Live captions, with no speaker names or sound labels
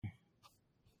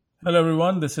Hello,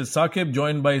 everyone. This is Sakib,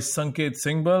 joined by Sanket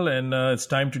Singhbal, and it's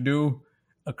time to do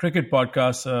a cricket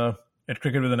podcast at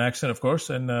Cricket with an Accent, of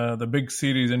course. And the big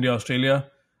series, India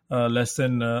Australia, less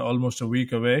than almost a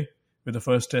week away with the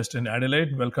first test in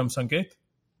Adelaide. Welcome, Sanket.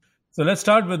 So let's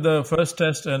start with the first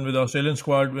test and with the Australian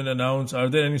squad when announced. Are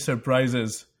there any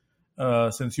surprises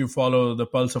since you follow the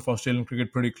pulse of Australian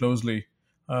cricket pretty closely?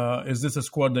 Is this a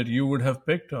squad that you would have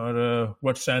picked, or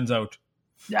what stands out?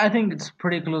 Yeah, I think it's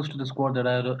pretty close to the squad that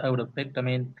I would have picked. I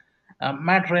mean,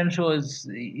 Matt Renshaw is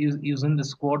in the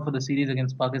squad for the series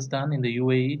against Pakistan in the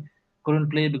UAE. Couldn't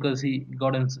play because he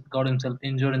got himself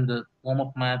injured in the warm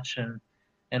up match, and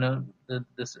you know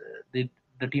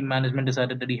the team management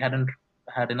decided that he hadn't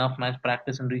had enough match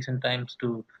practice in recent times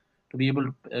to be able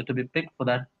to be picked for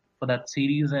that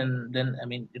series. And then I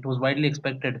mean, it was widely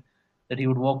expected that he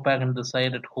would walk back into the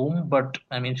side at home, but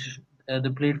I mean, they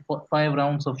played 5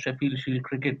 rounds of Sheffield Shield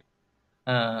cricket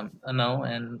now,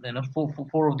 and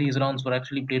four of these rounds were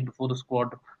actually played before the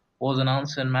squad was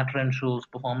announced. And Matt Renshaw's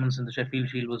performance in the Sheffield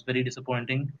Shield was very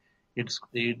disappointing.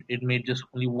 It made just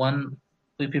only one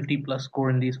 50 plus score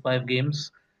in these 5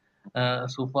 games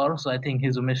so far. So I think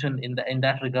his omission in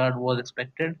that regard was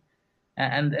expected.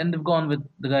 And they've gone with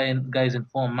the guys in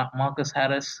form. Marcus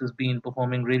Harris has been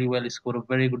performing really well. He scored a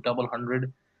very good double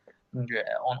hundred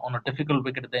on a difficult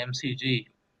wicket at the MCG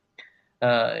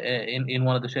in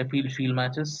one of the Sheffield Shield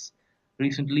matches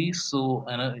recently. So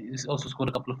he's also scored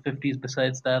a couple of fifties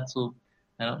besides that. So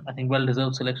I think well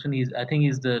deserved selection. He's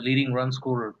the leading run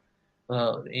scorer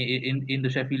in the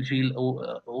Sheffield Shield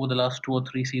over the last 2 or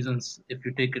 3 seasons. If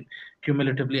you take it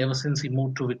cumulatively, ever since he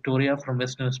moved to Victoria from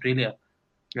Western Australia,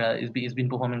 he's been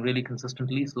performing really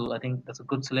consistently. So I think that's a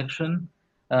good selection.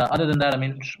 Other than that, I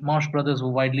mean, Marsh brothers were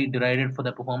widely derided for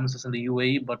their performances in the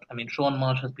UAE, but I mean, Sean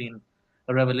Marsh has been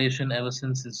a revelation ever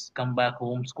since he's come back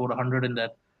home, scored 100 in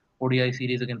that ODI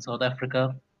series against South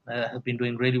Africa, has been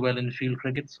doing really well in Shield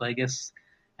cricket. So I guess,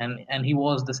 and he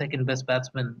was the second best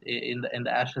batsman in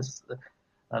the Ashes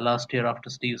last year after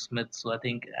Steve Smith. So I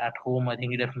think at home, I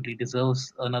think he definitely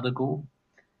deserves another go.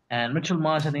 And Mitchell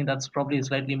Marsh, I think that's probably a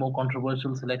slightly more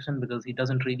controversial selection because he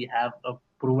doesn't really have a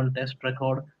proven test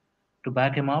record to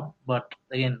back him up. But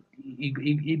again,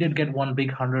 he did get one big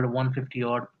 100 or 150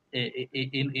 odd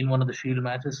in one of the Shield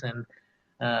matches, and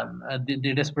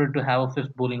they're desperate to have a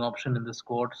fifth bowling option in the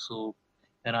squad. So,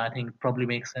 I think it probably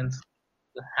makes sense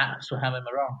to have him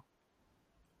around.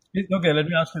 Okay, let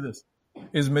me ask you this.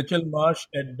 Is Mitchell Marsh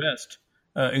at best?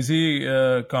 Is he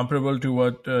comparable to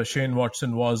what Shane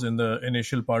Watson was in the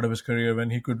initial part of his career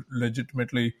when he could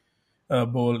legitimately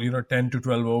bowl, 10 to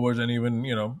 12 overs and even,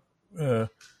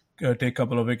 take a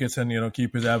couple of wickets and,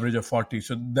 keep his average of 40.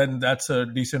 So then that's a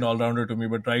decent all-rounder to me.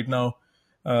 But right now,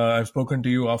 I've spoken to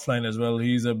you offline as well.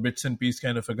 He's a bits and piece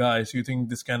kind of a guy. So you think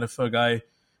this kind of a guy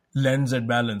lends that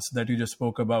balance that you just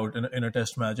spoke about in a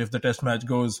test match? If the test match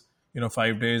goes,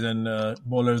 5 days and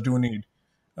bowlers do need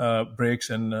breaks,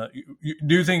 and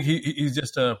do you think he's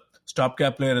just a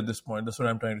stopgap player at this point? That's what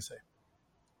I'm trying to say.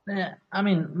 Yeah, I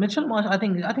mean Mitchell Marsh. I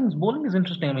think his bowling is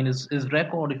interesting. I mean his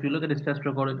record. If you look at his test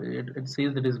record, it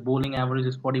says that his bowling average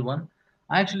is 41.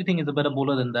 I actually think he's a better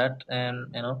bowler than that,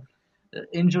 and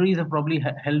injuries have probably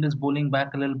held his bowling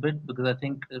back a little bit because I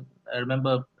think I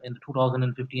remember in the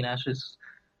 2015 Ashes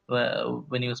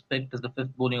when he was picked as the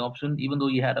fifth bowling option. Even though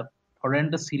he had a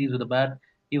horrendous series with the bat,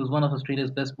 he was one of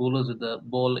Australia's best bowlers with the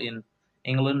ball in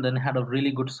England, and had a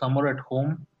really good summer at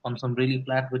home on some really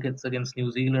flat wickets against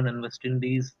New Zealand and West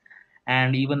Indies,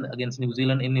 and even against New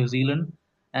Zealand in New Zealand.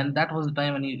 And that was the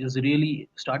time when he was really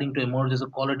starting to emerge as a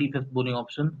quality fifth bowling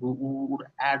option who would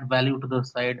add value to the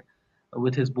side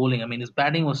with his bowling. I mean, his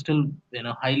batting was still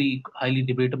highly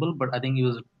debatable, but I think he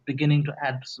was beginning to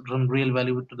add some real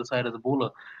value to the side as a bowler.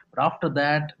 But after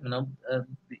that,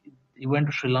 he went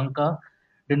to Sri Lanka,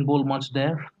 didn't bowl much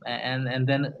there, and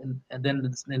then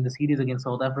in the series against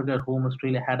South Africa at home,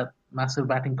 Australia had a massive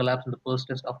batting collapse in the first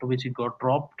test, after which he got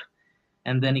dropped,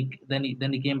 and then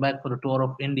he came back for a tour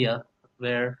of India,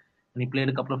 where when he played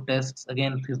a couple of tests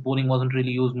again, his bowling wasn't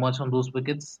really used much on those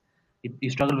wickets. He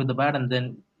struggled with the bat, and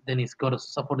then he's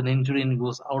suffered an injury and he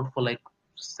was out for like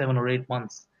 7 or 8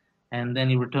 months. And then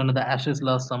he returned to the Ashes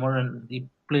last summer, and he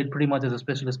played pretty much as a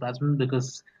specialist batsman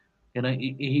because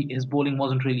his bowling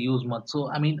wasn't really used much.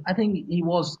 So I mean, I think he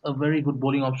was a very good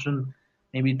bowling option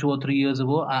maybe 2 or 3 years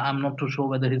ago. I'm not too sure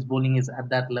whether his bowling is at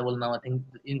that level now. I think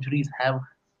the injuries have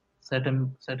set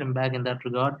him back in that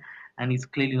regard, and he's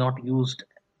clearly not used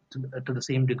to the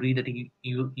same degree that he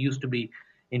used to be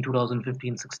in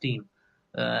 2015-16.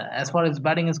 As far as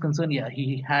batting is concerned, yeah,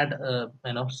 he had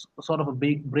sort of a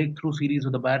big breakthrough series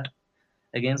with the bat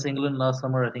against England last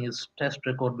summer. I think his Test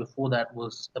record before that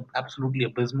was absolutely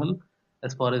abysmal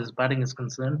as far as batting is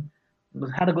concerned.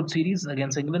 Had a good series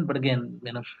against England, but again,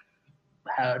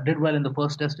 did well in the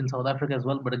first Test in South Africa as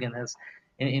well. But again, has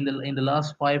in the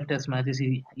last five Test matches,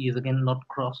 he has again not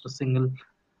crossed a single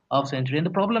half century. And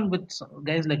the problem with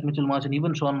guys like Mitchell Marsh and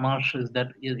even Sean Marsh is that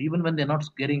even when they're not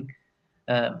getting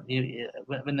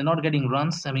when they're not getting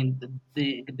runs, I mean,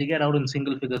 they get out in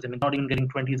single figures. I mean, not even getting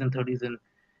 20s and 30s, and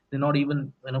they're not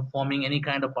even forming any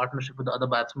kind of partnership with the other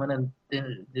batsmen, and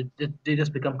they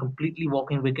just become completely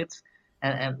walking wickets.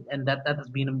 And that has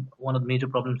been one of the major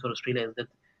problems for Australia, is that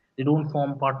they don't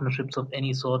form partnerships of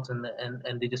any sorts, and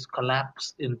they just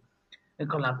collapse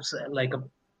like a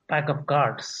pack of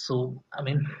cards. So I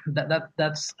mean,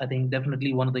 that's I think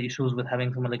definitely one of the issues with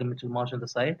having someone like a Mitchell Marsh on the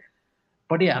side.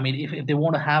 But yeah, I mean, if they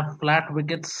want to have flat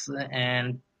wickets,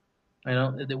 and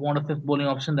if they want a fifth bowling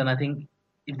option, then I think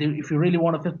if you really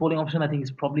want a fifth bowling option, I think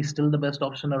it's probably still the best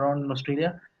option around in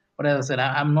Australia. But as I said,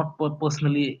 I'm not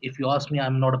personally, if you ask me,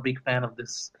 I'm not a big fan of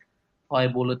this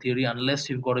five bowler theory unless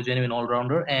you've got a genuine all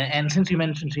rounder. And since you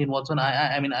mentioned Shane Watson,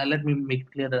 I mean, let me make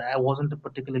it clear that I wasn't a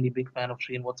particularly big fan of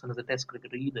Shane Watson as a Test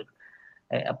cricketer either.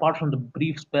 Apart from the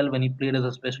brief spell when he played as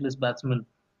a specialist batsman,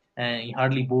 he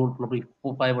hardly bowled probably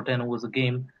 4, 5, or 10 overs a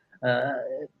game,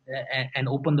 and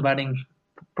opened the batting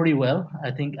pretty well.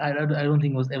 I don't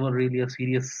think it was ever really a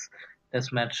serious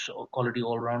Test match or quality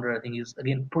all rounder. I think he's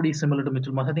again pretty similar to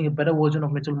Mitchell Marsh. I think a better version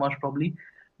of Mitchell Marsh probably,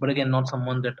 but again not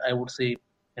someone that I would say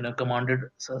commanded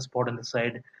a spot in the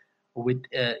side with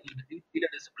either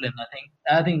discipline.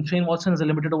 I think Shane Watson as a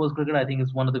limited overs cricketer, I think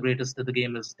is one of the greatest that the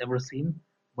game has ever seen.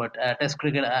 But Test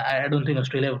cricket, I don't think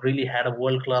Australia have really had a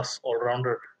world class all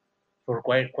rounder for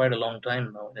quite a long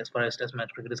time now, as far as Test match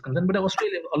cricket is concerned. But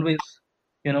Australia always,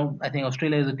 I think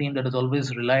Australia is a team that has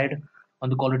always relied on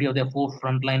the quality of their four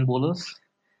frontline bowlers,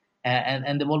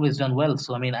 and they've always done well.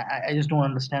 So I mean, I just don't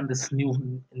understand this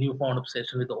newfound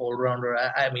obsession with the all rounder.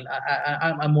 I mean,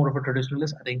 I'm more of a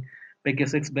traditionalist. I think pick your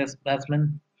six best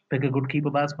batsmen, pick a good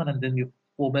keeper batsman, and then your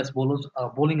four best bowlers.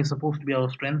 Bowling is supposed to be our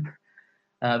strength.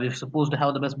 We're supposed to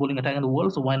have the best bowling attack in the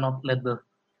world, so why not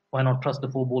trust the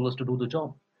four bowlers to do the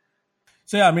job?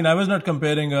 So yeah, I mean, I was not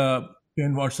comparing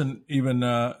Shane Watson even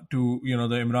to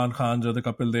the Imran Khans or the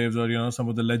Kapil Devs or some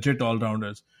of the legit all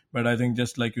rounders. But I think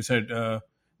just like you said,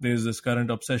 there's this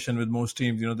current obsession with most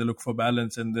teams. They look for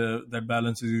balance, and that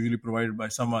balance is usually provided by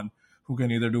someone who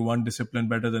can either do one discipline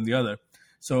better than the other.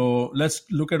 So let's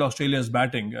look at Australia's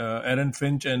batting. Aaron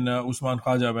Finch and Usman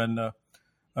Khaja, when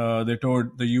they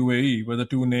toured the UAE, were the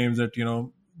two names that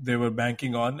they were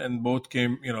banking on, and both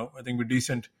came I think with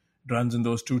decent runs in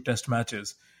those two Test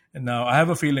matches. And now I have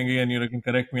a feeling, again, you can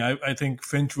correct me. I think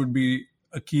Finch would be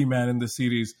a key man in this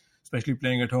series, especially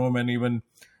playing at home. And even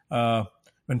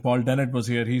when Paul Dennett was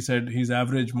here, he said he's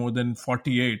averaged more than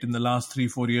 48 in the last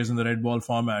 3-4 years in the red ball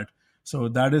format. So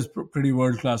that is pretty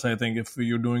world class, I think, if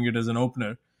you're doing it as an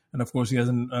opener. And of course, he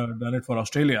hasn't done it for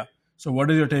Australia. So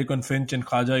what is your take on Finch and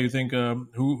Khaja? You think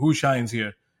who shines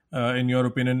here, in your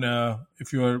opinion,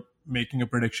 if you are making a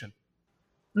prediction?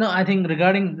 No, I think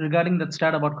regarding that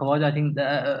stat about Khawaja, I think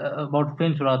about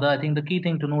Finch rather, I think the key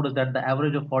thing to note is that the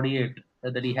average of 48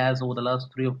 that he has over the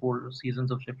last 3 or 4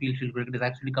 seasons of Sheffield Shield cricket has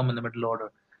actually come in the middle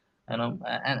order.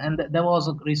 There was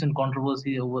a recent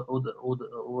controversy over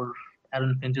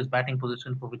Aaron Finch's batting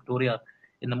position for Victoria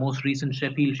in the most recent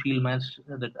Sheffield Shield match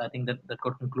that I think that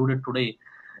got concluded today.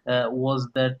 Was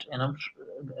that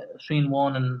Shane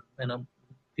Warne and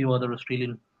few other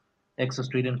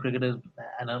ex-Australian cricketers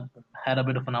had a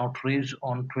bit of an outrage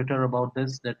on Twitter about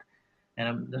this, that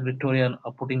Victoria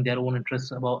are putting their own interests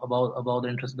about the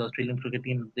interests of the Australian cricket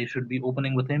team. They should be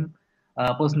opening with him.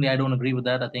 Personally, I don't agree with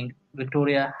that. I think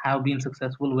Victoria have been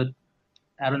successful with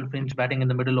Aaron Finch batting in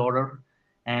the middle order,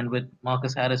 and with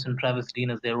Marcus Harris and Travis Dean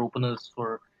as their openers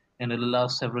for the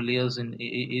last several years in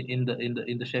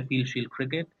the Sheffield Shield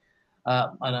cricket.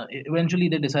 Eventually,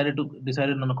 they decided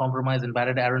on a compromise and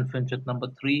batted Aaron Finch at number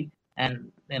three.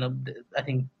 And I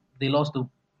think they lost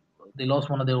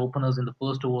one of their openers in the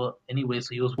first over anyway,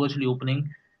 so he was virtually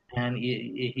opening, and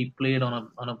he played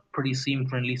on a pretty seam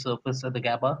friendly surface at the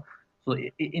Gabba. So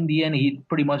in the end, he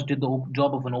pretty much did the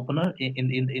job of an opener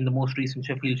in the most recent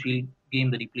Sheffield Shield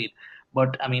game that he played.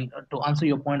 But I mean, to answer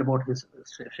your point about his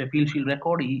Sheffield Shield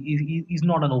record, he's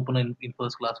not an opener in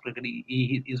first class cricket.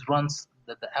 His runs,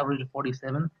 the average of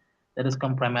 47, that has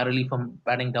come primarily from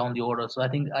batting down the order. So I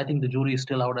think the jury is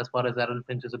still out as far as Aaron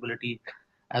Finch's ability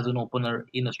as an opener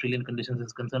in Australian conditions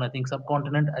is concerned. I think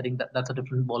subcontinent, I think that's a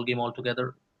different ball game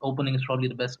altogether. Opening is probably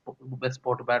the best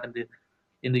sport to bat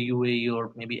in the UAE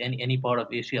or maybe any part of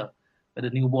Asia, where the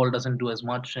new ball doesn't do as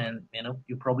much, and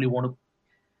you probably want to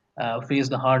face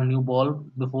the hard new ball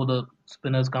before the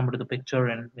spinners come into the picture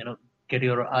and get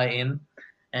your eye in,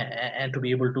 and to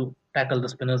be able to tackle the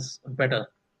spinners better.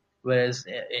 Whereas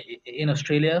in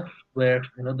Australia, where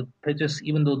the pitches,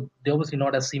 even though they're obviously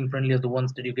not as seam friendly as the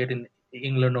ones that you get in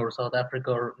England or South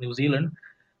Africa or New Zealand,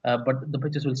 but the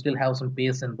pitches will still have some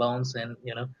pace and bounce, and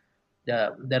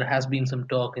there has been some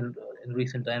talk in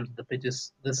recent times. The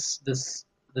pitches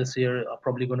this year are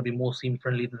probably going to be more seam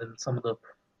friendly than some of the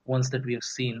ones that we have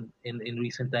seen in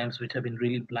recent times, which have been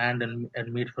really bland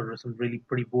and made for some really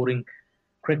pretty boring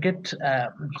cricket.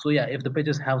 So yeah, if the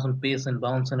pitches have some pace and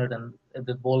bounce in it, and if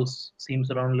the ball seems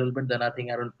around a little bit, then I think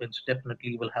Aaron Finch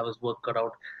definitely will have his work cut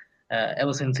out.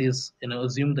 Ever since he's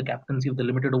assumed the captaincy of the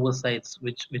limited over sides,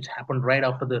 which happened right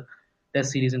after the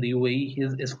Test series in the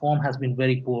UAE, his form has been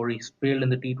very poor. He's failed in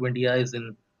the T20Is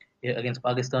against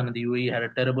Pakistan in the UAE. Had a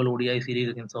terrible ODI series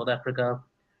against South Africa.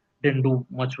 Didn't do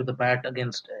much with the bat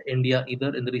against India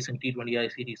either in the recent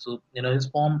T20I series. So his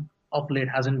form of late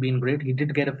hasn't been great. He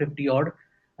did get a 50 odd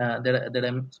that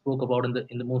I spoke about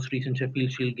in the most recent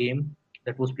Sheffield Shield game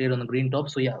that was played on the green top.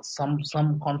 So yeah, some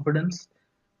confidence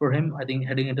for him, I think,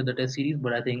 heading into the Test series.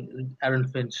 But I think Aaron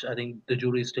Finch, I think the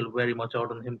jury is still very much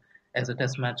out on him as a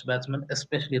Test match batsman,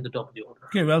 especially at the top of the order.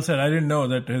 Okay, well said. I didn't know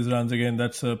that his runs, again,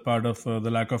 that's a part of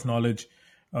the lack of knowledge,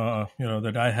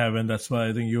 that I have, and that's why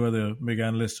I think you are the big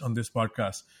analyst on this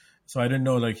podcast. So I didn't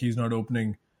know like he's not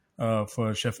opening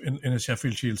for in his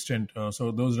Sheffield Shield stint.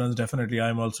 So those runs definitely.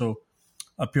 I'm also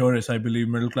a purist. I believe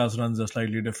middle class runs are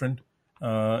slightly different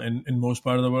in most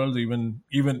part of the world, even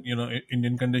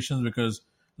Indian conditions, because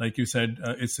like you said,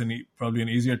 it's probably an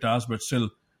easier task, but still,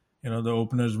 the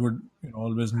openers would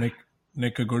always nick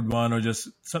a good one, or just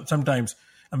sometimes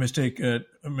a mistake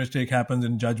happens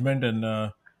in judgment, and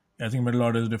I think middle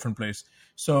order is a different place.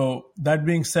 So that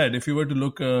being said, if you were to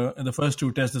look in the first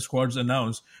two tests the squads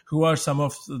announced, who are some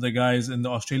of the guys in the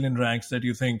Australian ranks that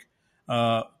you think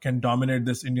can dominate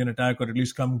this Indian attack, or at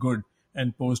least come good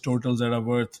and post totals that are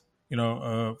worth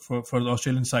for the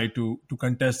Australian side to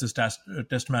contest this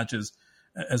test matches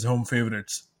as home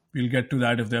favorites? We'll get to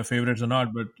that if they're favorites or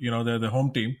not, but they're the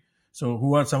home team. So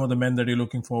who are some of the men that you're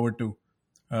looking forward to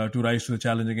rise to the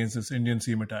challenge against this Indian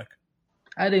seam attack?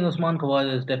 I think Usman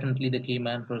Khawaja is definitely the key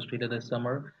man for Australia this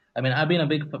summer. I mean, I've been a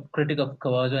big critic of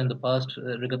Khawaja in the past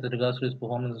with regards to his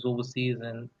performances overseas,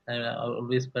 and I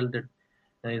always felt that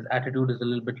his attitude is a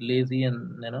little bit lazy,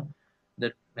 and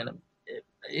that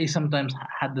he sometimes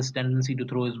had this tendency to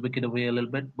throw his wicket away a little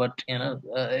bit. But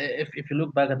if you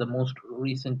look back at the most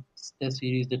recent Test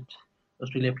series that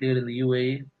Australia played in the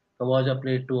UAE, Khawaja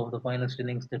played two of the finest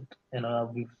innings that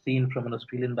we've seen from an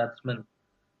Australian batsman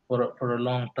for a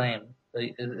long time,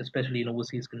 especially in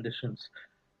overseas conditions.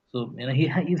 So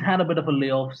he's had a bit of a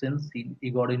layoff since he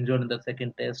got injured in the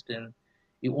second test, and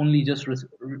he only just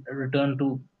returned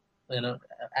to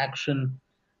action,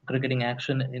 cricketing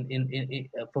action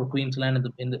for Queensland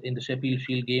in the Sheffield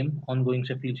Shield game, ongoing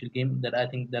Sheffield Shield game that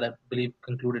I believe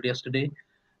concluded yesterday.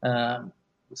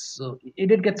 So he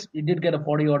did get a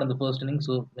 40 odd in the first inning,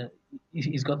 so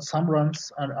he's got some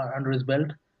runs under his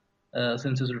belt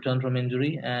since his return from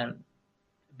injury, and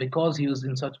because he was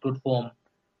in such good form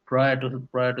prior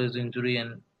to his injury,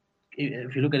 and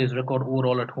if you look at his record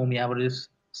overall at home, he averages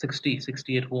 60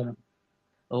 at home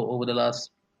over the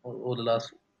last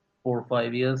 4 or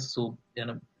 5 years. So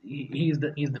he's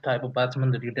the type of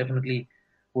batsman that you definitely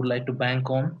would like to bank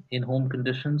on in home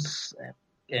conditions,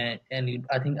 and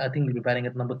I think he'll be batting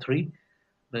at number three.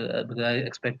 Because I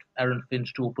expect Aaron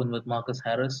Finch to open with Marcus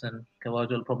Harris, and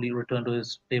Khawaja will probably return to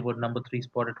his favored number three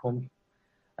spot at home.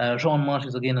 Sean Marsh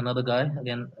is again another guy.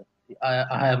 Again,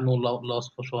 I have no loss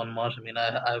for Sean Marsh. I mean,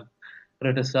 I've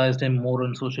criticized him more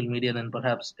on social media than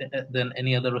perhaps than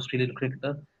any other Australian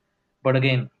cricketer. But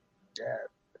again,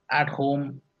 at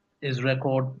home, his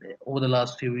record over the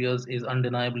last few years is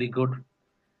undeniably good.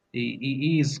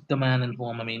 He is the man in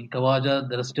form. I mean, Khawaja,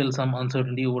 there is still some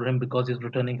uncertainty over him because he's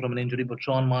returning from an injury. But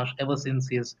Sean Marsh, ever since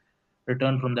he has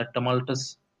returned from that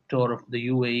tumultuous tour of the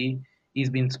UAE, he's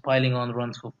been piling on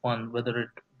runs for fun, whether it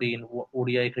be in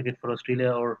ODI cricket for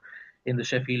Australia or in the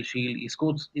Sheffield Shield. He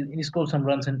scored some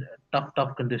runs in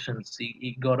tough conditions.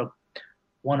 He got a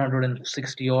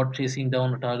 160 odd chasing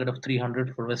down a target of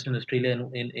 300 for Western Australia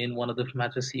in one of the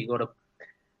matches. He got a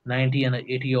 90 and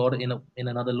 80 odd in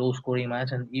another low scoring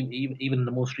match, and even in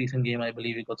the most recent game, I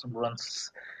believe he got some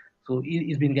runs. So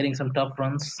he's been getting some tough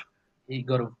runs. He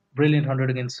got a brilliant 100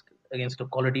 against a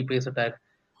quality pace attack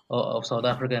of South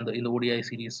Africa in the ODI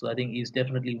series. So I think he's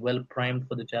definitely well primed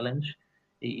for the challenge.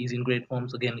 He's in great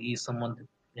forms. Again, he's someone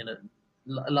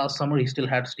last summer he still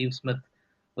had Steve Smith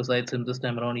besides him. This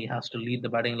time around, he has to lead the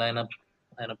batting lineup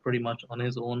pretty much on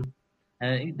his own.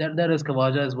 And there is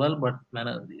Kavaja as well, but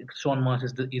Sean Marsh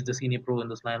is the senior pro in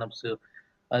this lineup, so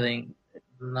I think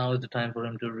now is the time for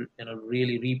him to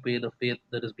really repay the faith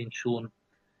that has been shown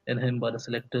in him by the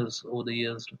selectors over the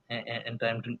years, and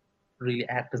time to really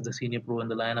act as the senior pro in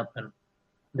the lineup and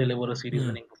deliver a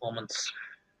series-winning performance.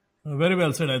 Very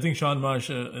well said. I think Sean Marsh,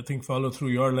 I think, followed through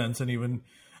your lens, and even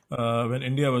when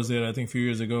India was there, I think a few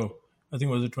years ago, I think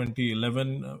was it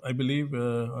 2011, I believe,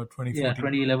 or Yeah, 2014.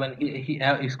 2011,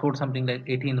 he scored something like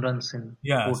 18 runs in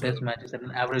Yeah. four So Test matches at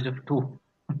an average of two.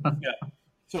 yeah.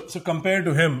 So compared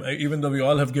to him, even though we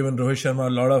all have given Rohit Sharma a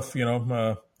lot of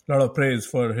lot of praise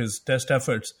for his Test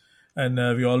efforts, and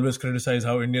we always criticize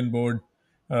how Indian board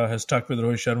has stuck with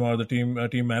Rohit Sharma, or the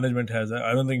team management has.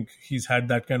 I don't think he's had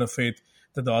that kind of faith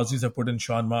that the Aussies have put in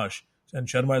Sean Marsh. And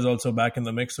Sharma is also back in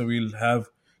the mix, so we'll have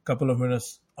a couple of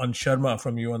minutes on Sharma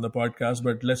from you on the podcast.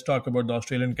 But let's talk about the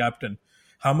Australian captain.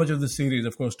 How much of the series,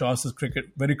 of course, toss is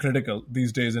cricket very critical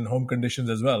these days in home conditions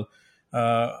as well.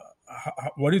 Uh,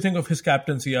 what do you think of his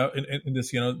captaincy in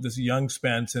this this young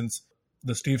span since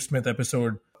the Steve Smith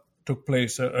episode took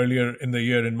place earlier in the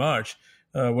year in March?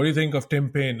 What do you think of Tim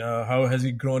Payne? How has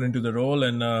he grown into the role,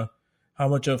 and how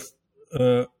much of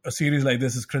a series like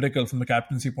this is critical from the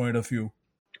captaincy point of view?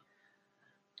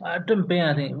 Tim Payne,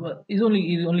 I think he's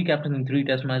only captain in three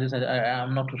Test matches.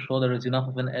 I'm not too sure there is enough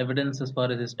of an evidence as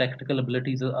far as his tactical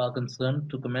abilities are concerned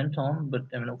to comment on. But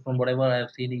I mean, from whatever I have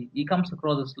seen, he comes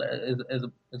across as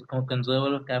a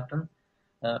conservative captain.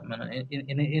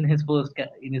 In his first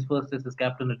test as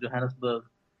captain of Johannesburg,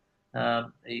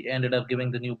 he ended up giving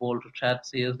the new ball to Chad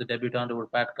Sayers, the debutant over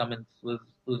Pat Cummins, who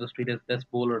was Australia's best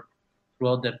bowler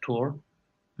throughout that tour.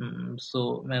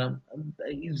 So,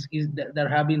 there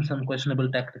have been some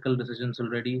questionable tactical decisions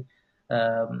already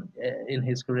in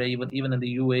his career, even in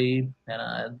the UAE,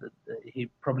 and he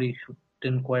probably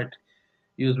didn't quite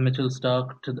use Mitchell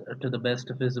Stark to the best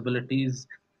of his abilities.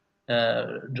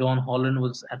 John Holland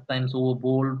was at times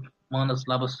overbowled. Manas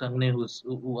Labuschagne,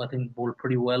 who I think bowled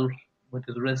pretty well with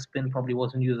his wrist spin, probably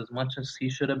wasn't used as much as he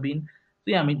should have been.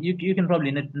 So yeah, I mean, you can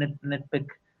probably nitpick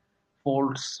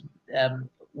faults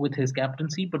with his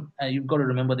captaincy, but you've got to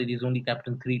remember that he's only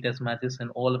captained three Test matches, and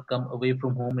all have come away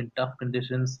from home in tough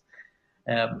conditions,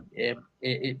 with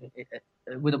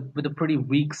a pretty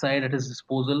weak side at his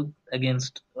disposal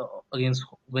against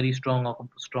very strong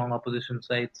opposition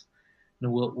sides,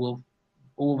 were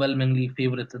overwhelmingly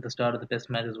favourites at the start of the Test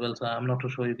match as well. So I'm not too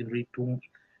sure you can read too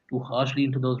harshly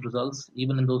into those results.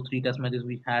 Even in those three Test matches,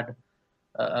 we had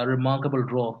a remarkable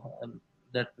draw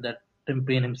that Tim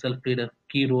Payne himself played a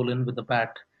key role in with the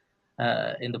bat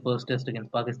in the first Test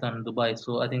against Pakistan in Dubai.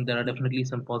 So I think there are definitely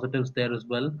some positives there as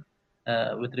well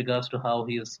with regards to how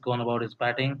he has gone about his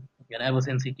batting. And ever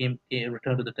since he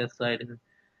returned to the Test side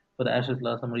for the Ashes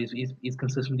last summer, he's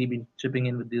consistently been chipping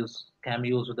in with these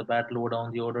cameos with the bat lower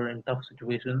down the order in tough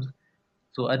situations.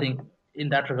 So I think in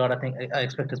that regard, I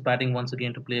expect his batting once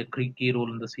again to play a key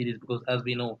role in the series because, as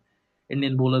we know,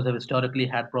 Indian bowlers have historically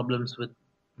had problems with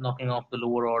knocking off the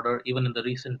lower order. Even in the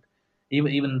recent,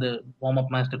 even the warm up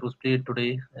match that was played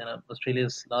today,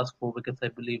 Australia's last four wickets, I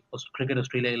believe, was Cricket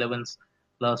Australia 11's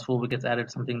last four wickets added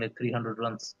something like 300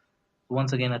 runs.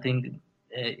 Once again, I think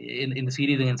in the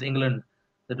series against England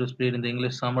that was played in the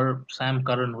English summer, Sam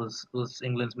Curran was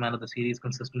England's man of the series,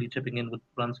 consistently chipping in with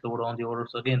runs lower on the order.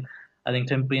 So again, I think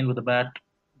Tim Payne with the bat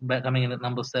coming in at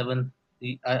number seven,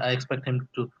 I expect him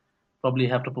to probably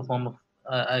have to perform.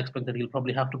 I expect that he'll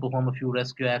probably have to perform a few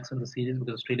rescue acts in the series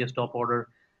because Australia's top order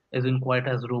isn't quite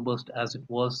as robust as it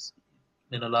was,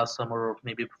 last summer or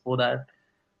maybe before that.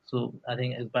 So I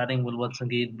think his batting will once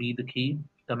again be the key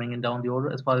coming in down the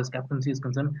order. As far as captaincy is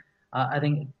concerned, I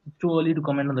think it's too early to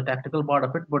comment on the tactical part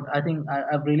of it, but I think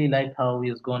I've really liked how he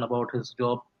has gone about his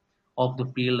job off the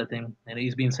field. I think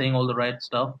he's been saying all the right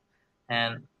stuff,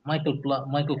 and Michael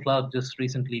Clark just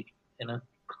recently,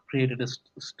 created a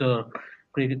stir,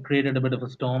 created a bit of a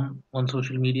storm on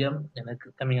social media,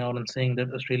 coming out and saying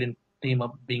that Australian team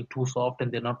are being too soft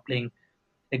and they're not playing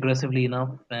aggressively enough.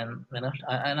 And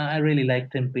I really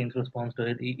liked Tim Payne's response to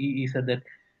it. He said that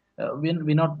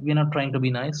we're not trying to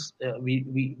be nice.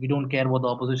 We don't care what the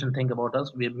opposition think about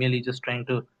us. We're merely just trying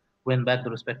to win back the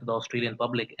respect of the Australian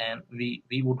public, and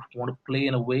we would want to play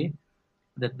in a way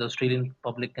that the Australian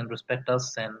public can respect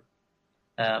us and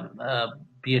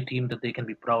be a team that they can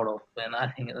be proud of. And I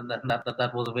think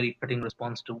that was a very fitting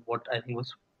response to what I think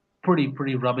was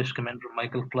pretty rubbish comment from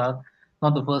Michael Clark.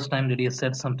 Not the first time that he has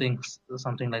said something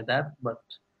like that, but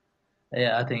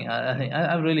yeah,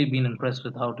 I've really been impressed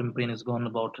with how Tim Payne has gone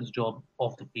about his job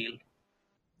off the field.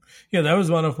 Yeah, that was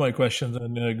one of my questions,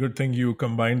 and good thing you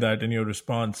combined that in your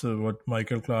response. What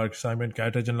Michael Clark, Simon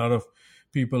Catich, and a lot of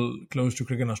people close to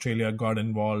cricket in Australia got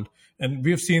involved, and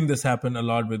we've seen this happen a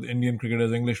lot with Indian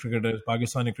cricketers, English cricketers,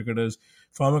 Pakistani cricketers,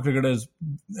 former cricketers.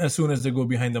 As soon as they go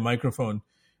behind the microphone,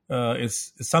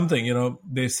 it's something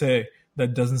they say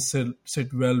that doesn't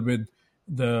sit well with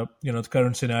the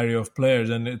current scenario of players,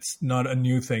 and it's not a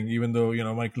new thing. Even though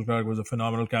Michael Clark was a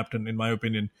phenomenal captain in my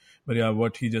opinion, but yeah,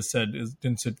 what he just said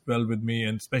didn't sit well with me,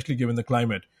 and especially given the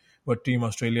climate, what Team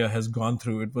Australia has gone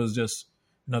through, it was just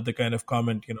not the kind of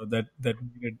comment that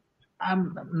needed.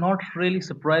 I'm not really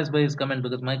surprised by his comment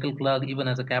because Michael Clark, even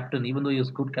as a captain, even though he was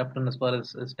a good captain as far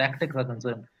as his tactics are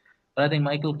concerned, but I think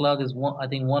Michael Clark is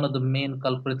one of the main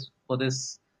culprits for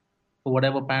this, for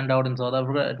whatever panned out in South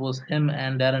Africa. It was him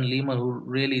and Darren Lehman who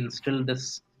really instilled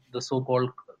this the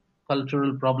so-called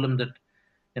cultural problem that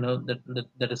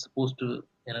is supposed to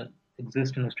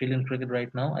exist in Australian cricket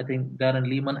right now. I think Darren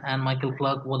Lehman and Michael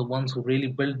Clark were the ones who really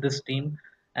built this team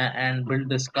and built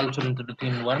this culture into the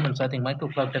team environment. So I think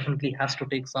Michael Clark definitely has to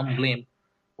take some blame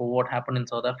for what happened in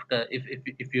South Africa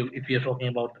if you're talking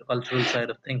about the cultural side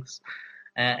of things.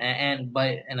 And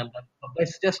by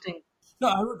suggesting No,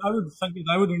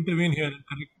 I would intervene here and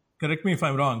correct me if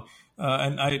I'm wrong,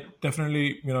 and I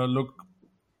definitely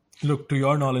look to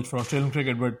your knowledge for Australian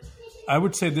cricket, but I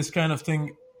would say this kind of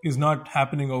thing is not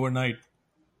happening overnight.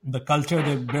 The culture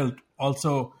they built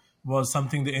also was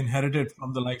something they inherited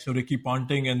from the likes of Ricky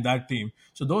Ponting and that team.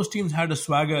 So those teams had a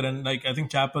swagger, and like I think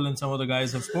Chappell and some of the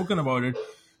guys have spoken about it.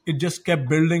 It just kept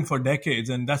building for decades,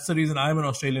 and that's the reason I'm an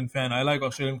Australian fan. I like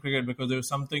Australian cricket because there was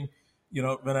something,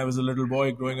 when I was a little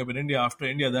boy growing up in India. After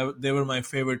India, they were my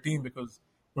favorite team because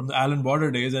from the Alan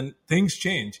Border days, and things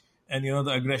change. And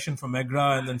the aggression from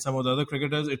Megra and then some of the other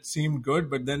cricketers, it seemed good,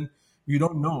 but then you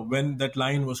don't know when that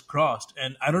line was crossed.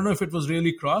 And I don't know if it was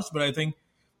really crossed, but I think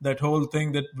that whole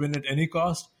thing that win at any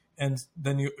cost, and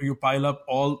then you pile up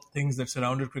all things that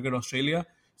surrounded Cricket Australia.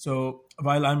 So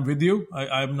while I'm with you,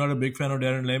 I'm not a big fan of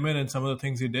Darren Lehman and some of the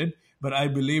things he did, but I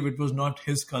believe it was not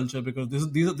his culture because this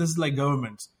is like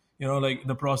governments. Like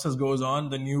the process goes on,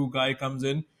 the new guy comes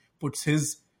in, puts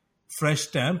his fresh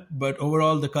stamp, but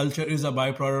overall the culture is a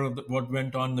byproduct of what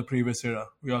went on in the previous era.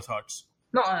 Your thoughts?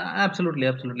 No, absolutely,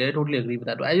 absolutely. I totally agree with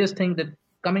that. I just think that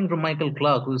coming from Michael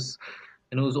Clark, who's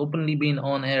openly been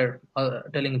on air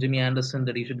telling Jimmy Anderson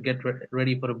that he should get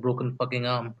ready for a broken fucking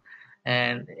arm,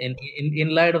 and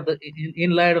in light of the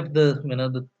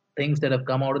the things that have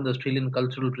come out in the Australian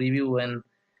Cultural Review and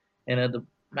the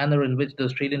manner in which the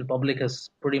Australian public has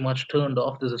pretty much turned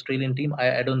off this Australian team,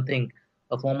 I don't think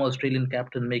a former Australian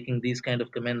captain making these kind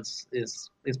of comments is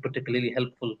particularly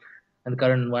helpful in the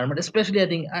current environment.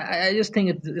 Especially, I just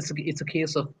think it's a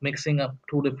case of mixing up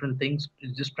two different things,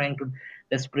 just trying to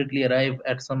desperately arrive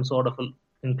at some sort of a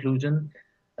conclusion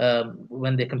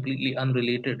when they're completely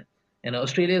unrelated.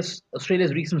 Australia's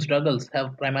recent struggles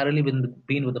have primarily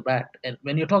been with the bat. And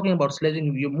when you're talking about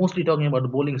sledging, you're mostly talking about the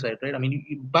bowling side, right? I mean,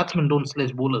 batsmen don't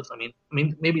sledge bowlers. I mean,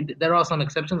 maybe there are some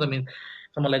exceptions. I mean,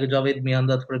 someone like a Javed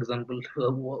Miandad, for example,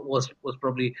 was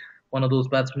probably one of those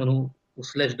batsmen who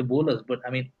sledged the bowlers. But I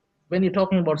mean, when you're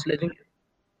talking about sledging,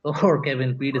 or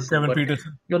Kevin Peterson, Kevin but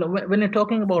Peterson. when you're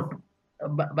talking about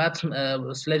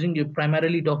sledging, you're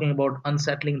primarily talking about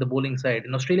unsettling the bowling side.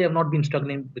 In Australia, have not been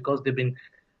struggling because they've been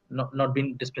not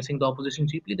been dismissing the opposition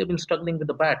cheaply. They've been struggling with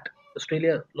the bat.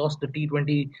 Australia lost the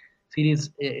T20 series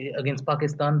against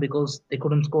Pakistan because they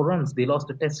couldn't score runs. They lost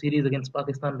the Test series against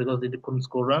Pakistan because they couldn't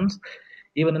score runs.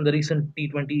 Even in the recent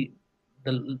T20,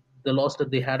 the loss that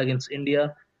they had against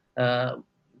India, uh,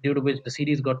 due to which the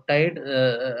series got tied,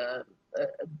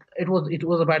 it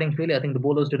was a batting failure. I think the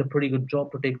bowlers did a pretty good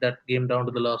job to take that game down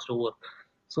to the last over.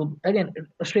 So again,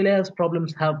 Australia's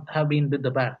problems have been with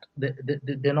the bat.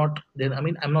 They're not. I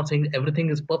mean, I'm not saying everything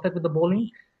is perfect with the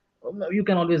bowling. You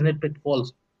can always nitpick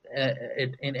faults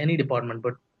in any department,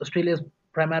 but Australia's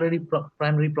primary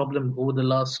problem over the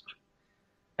last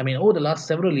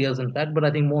several years, in fact, but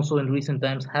I think more so in recent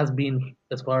times, has been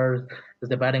as far as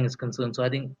the batting is concerned. So I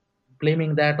think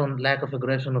blaming that on lack of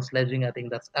aggression or sledging, I think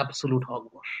that's absolute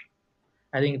hogwash.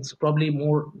 I think it's probably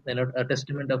more than a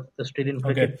testament of Australian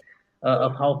Okay. cricket,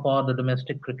 of how far the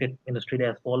domestic cricket in Australia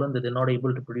has fallen, that they're not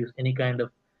able to produce any kind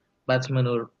of batsman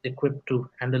or equipped to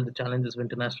handle the challenges of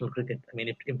international cricket. I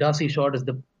mean, if Darcy Short is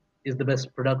the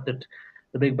best product that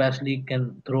the Big Bash League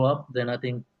can throw up, then I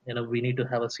think we need to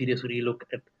have a serious relook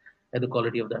at the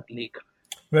quality of that league.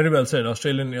 Very well said.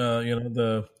 Australian,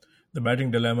 the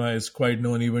batting dilemma is quite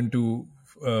known even to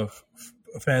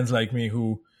fans like me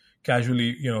who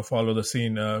casually, follow the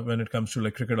scene when it comes to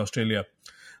like Cricket Australia.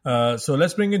 So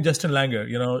let's bring in Justin Langer.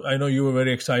 I know you were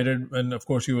very excited, and of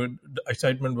course, the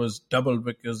excitement was doubled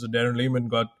because Darren Lehman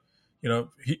got,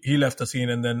 he left the scene,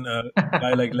 and then a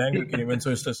guy like Langer came in.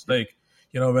 So it's just like,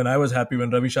 when I was happy when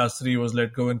Ravi Shastri was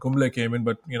let go and Kumble came in,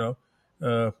 but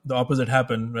the opposite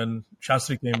happened when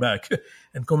Shastri came back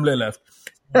and Kumble left.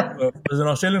 As an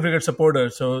Australian cricket supporter,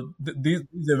 so these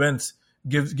events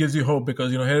gives you hope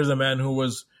because here's a man who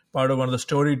was part of one of the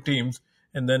storied teams,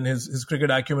 and then his cricket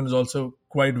acumen is also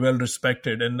quite well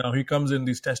respected, and now he comes in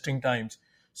these testing times.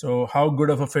 So how good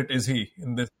of a fit is he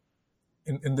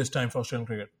in this time for Australian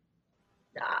cricket?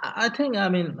 I think,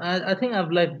 I think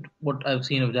I've liked what I've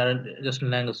seen of Justin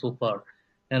Langer so far.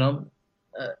 You know,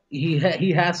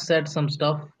 he has said some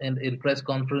stuff in press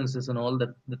conferences and all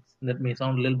that may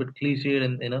sound a little bit cliched,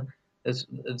 and it's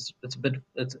a bit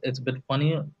it's a bit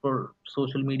funny for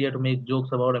social media to make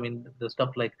jokes about. I mean, the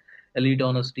stuff like elite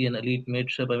honesty and elite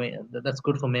mateship. I mean, that's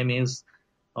good for memes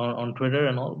on Twitter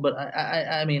and all. But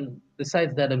I mean,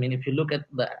 besides that, I mean, if you look at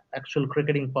the actual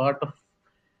cricketing part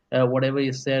of whatever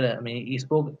he said, I mean, he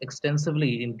spoke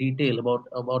extensively in detail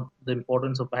about the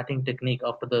importance of batting technique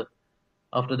after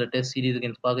the Test series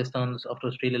against Pakistan, after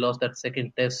Australia lost that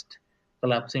second Test,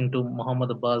 collapsing to Muhammad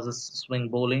Abbas's swing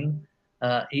bowling.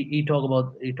 He talked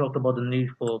about the need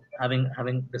for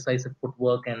having decisive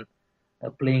footwork and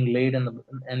playing late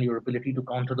and your ability to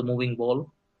counter the moving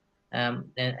ball. And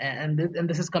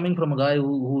this is coming from a guy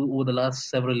who over the last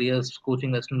several years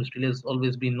coaching Western Australia has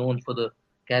always been known for the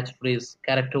catchphrase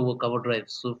character over cover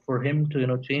drives. So for him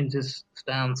to change his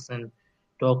stance and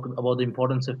talk about the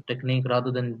importance of technique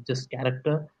rather than just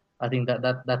character, I think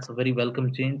that's a very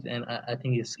welcome change, and I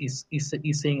think he's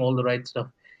saying all the right stuff.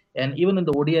 And even in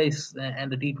the ODIs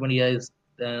and the T20Is,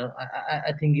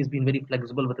 I think he's been very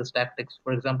flexible with his tactics.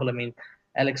 For example, I mean,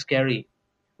 Alex Carey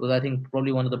was, I think,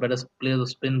 probably one of the best players of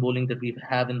spin bowling that we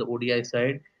have in the ODI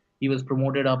side. He was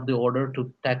promoted up the order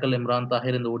to tackle Imran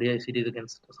Tahir in the ODI series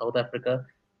against South Africa,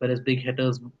 whereas big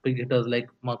hitters like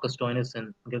Marcus Stoinis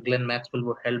and Glenn Maxwell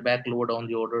were held back lower down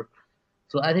the order.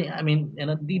 So I think, I mean,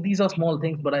 these are small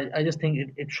things, but I just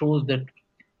think it shows that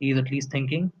he is at least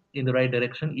thinking in the right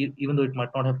direction, even though it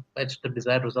might not have fetched the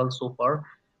desired results so far.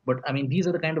 But I mean, these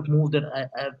are the kind of moves that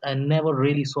I never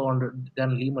really saw under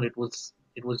Dan Lehmer. It was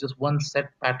just one set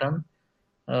pattern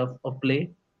of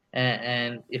play,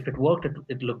 and if it worked,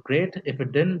 it looked great. If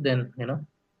it didn't, then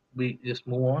we just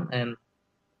move on and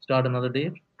start another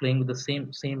day playing with the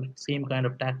same kind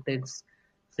of tactics,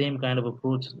 same kind of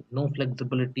approach, no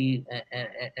flexibility,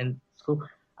 and so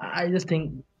I just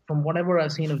think from whatever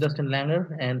I've seen of Justin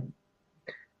Langer, and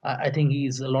I think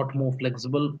he's a lot more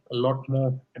flexible, a lot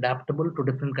more adaptable to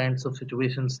different kinds of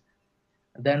situations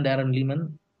than Darren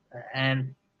Lehman.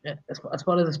 And as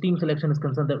far as his team selection is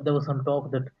concerned, there was some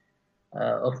talk that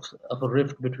of a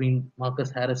rift between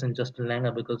Marcus Harris and Justin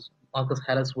Langer, because Marcus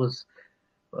Harris was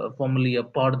formerly a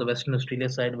part of the Western Australia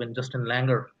side when Justin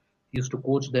Langer used to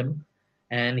coach them,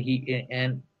 and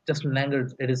Justin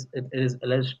Langer, it is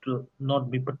alleged to not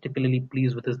be particularly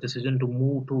pleased with his decision to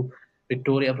move to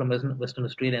Victoria from Western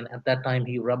Australia, and at that time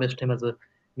he rubbished him as a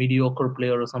mediocre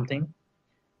player or something.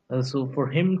 So for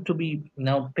him to be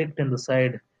now picked in the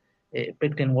side,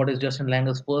 picked in what is Justin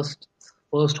Langer's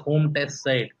first home Test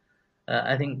side,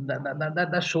 I think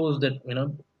that shows that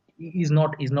he's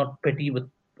not petty with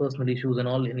personal issues and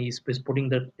all, and he's putting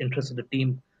the interest of the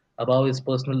team above his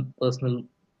personal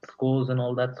scores and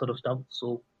all that sort of stuff.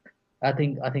 So I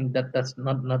think that's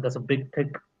a big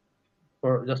tick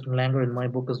for Justin Langer in my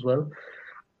book as well.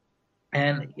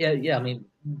 And yeah,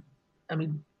 I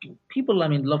mean, people, I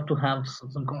mean, love to have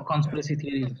some conspiracy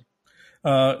theories.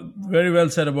 Very well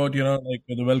said about like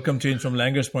the welcome change from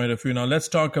Langer's point of view. Now let's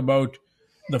talk about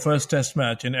the first Test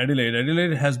match in Adelaide.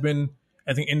 Adelaide has been,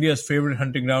 I think, India's favorite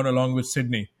hunting ground along with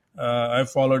Sydney. I've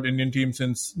followed Indian team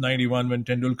since '91 when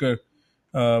Tendulkar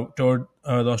toured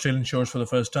the Australian shores for the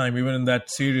first time. Even in that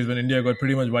series when India got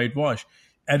pretty much whitewashed,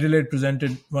 Adelaide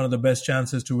presented one of the best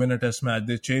chances to win a Test match.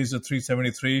 They chased a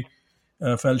 373,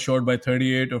 fell short by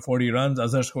 38 or 40 runs.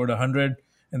 Azhar scored 100,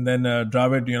 and then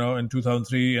Dravid, in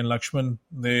 2003, and Lakshman,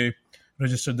 they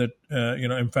registered that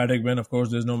emphatic win. Of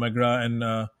course, there's no McGrath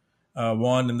and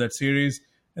Vaughan in that series.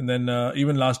 And then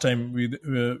even last time we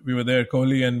were there,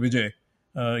 Kohli and Vijay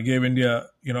gave India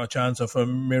a chance of a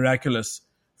miraculous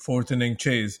fourth inning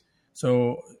chase.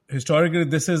 So historically,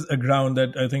 this is a ground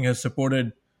that I think has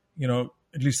supported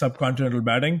at least subcontinental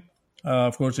batting.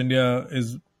 Of course, India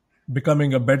is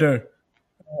becoming a better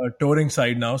touring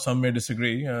side now. Some may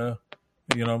disagree, but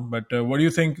what do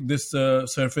you think this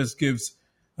surface gives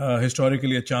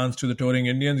historically a chance to the touring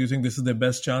Indians? You think this is their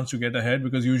best chance to get ahead?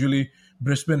 Because usually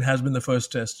Brisbane has been the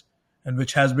first Test, and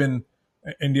which has been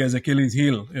India's Achilles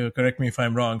heel. Correct me if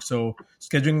I'm wrong. So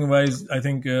scheduling wise, I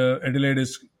think Adelaide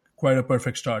is quite a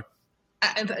perfect start.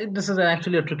 This is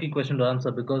actually a tricky question to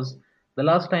answer because the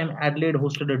last time Adelaide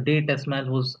hosted a day test match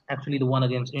was actually the one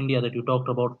against India that you talked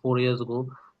about 4 years ago.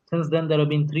 Since then, there have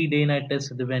been three day-night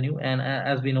tests at the venue, and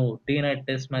as we know, day-night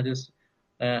test matches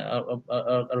are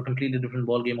a completely different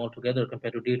ball game altogether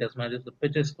compared to day test matches. The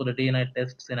pitches for the day-night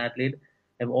tests in Adelaide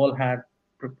have all had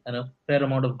a fair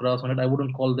amount of grass on it. I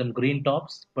wouldn't call them green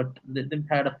tops, but they've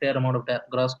had a fair amount of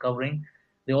grass covering.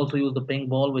 They also use the pink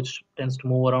ball, which tends to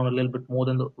move around a little bit more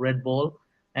than the red ball,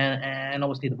 and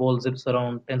obviously the ball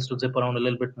tends to zip around a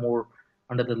little bit more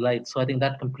under the lights. So I think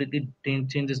that completely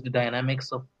changes the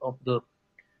dynamics of the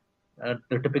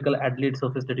typical Adelaide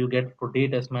surface that you get for day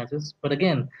test matches. But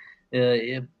again,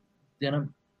 if, you know,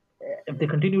 if they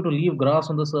continue to leave grass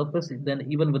on the surface, then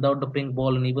even without the pink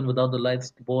ball and even without the lights,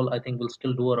 the ball I think will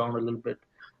still do around a little bit,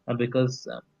 because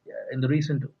in the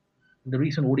recent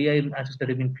ODI matches that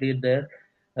have been played there,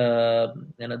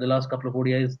 the last couple of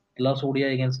ODIs, the last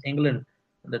ODI against England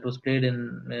that was played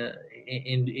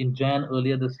in Jan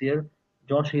earlier this year,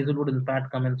 Josh Hazelwood and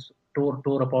Pat Cummins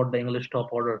tore apart the English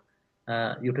top order,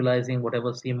 utilizing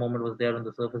whatever seam moment was there on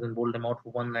the surface and bowled them out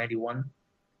for 191.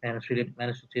 And Australia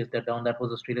managed to chase that down. That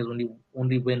was Australia's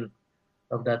only win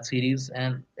of that series.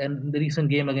 And the recent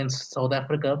game against South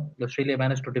Africa, Australia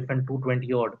managed to defend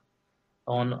 220 odd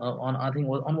on I think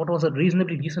on what was a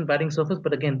reasonably decent batting surface,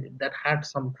 but again that had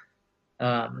some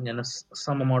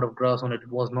amount of grass on it.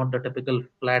 It was not the typical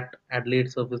flat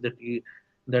Adelaide surface that you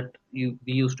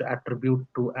we used to attribute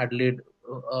to Adelaide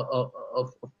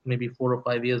of maybe 4 or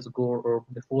 5 years ago or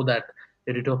before that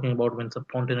you're talking about when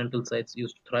subcontinental sides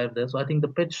used to thrive there. So I think the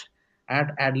pitch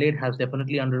at Adelaide has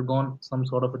definitely undergone some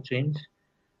sort of a change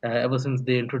ever since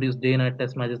they introduced day-night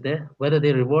test matches there. Whether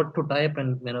they revert to type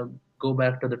and go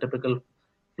back to the typical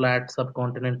flat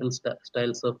subcontinental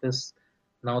style surface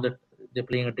now that they're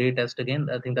playing a day test again,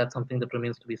 I think that's something that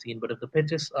remains to be seen. But if the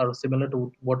pitches are similar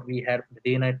to what we had for the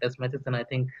day-night test matches, then I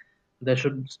think there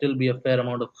should still be a fair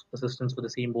amount of assistance for the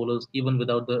seam bowlers, even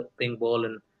without the pink ball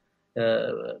and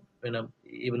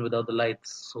even without the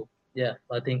lights. So yeah,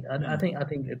 I think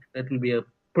it will be a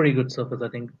pretty good surface. I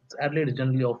think Adelaide is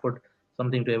generally offered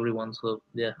something to everyone. So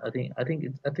yeah, I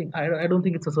don't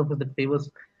think it's a surface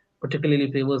that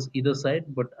particularly favors either side,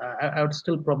 but I would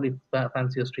still probably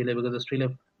fancy Australia because Australia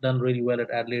have done really well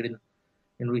at Adelaide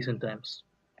in recent times.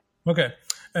 Okay.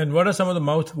 And what are some of the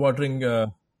mouth-watering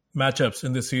matchups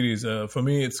in this series? For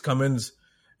me, it's Cummins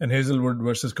and Hazelwood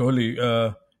versus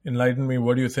Kohli. Enlighten me.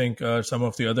 What do you think are some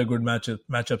of the other good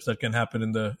matchups that can happen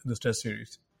in this Test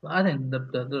series? I think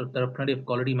there are plenty of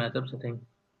quality matchups. I think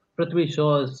Prithvi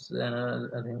Shaw is,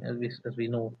 I think as we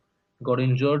know, got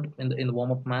injured in the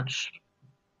warm up match,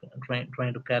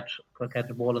 trying to catch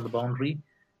a ball on the boundary,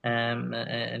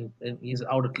 and he's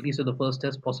out at least at the first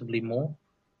test, possibly more.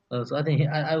 So I think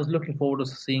I was looking forward to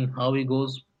seeing how he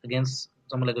goes against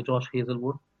someone like a Josh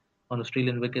Hazelwood on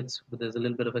Australian wickets, but there's a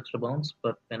little bit of extra bounce.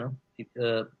 But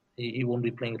he won't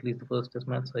be playing at least the first test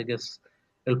match. So I guess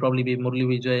it'll probably be Murli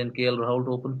Vijay and KL Rahul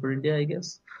to open for India. I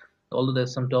guess, although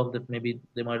there's some talk that maybe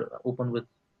they might open with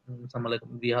someone like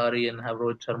Vihari and have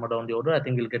Rohit Sharma down the order. I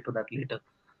think we'll get to that later.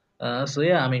 So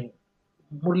yeah, I mean,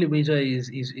 Murli Vijay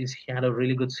he had a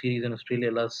really good series in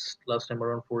Australia last time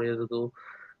around 4 years ago.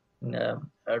 Uh,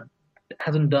 uh,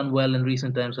 hasn't done well in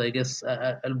recent times. So I guess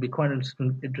I'll be quite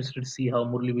interested to see how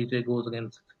Murli Vijay goes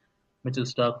against Mitchell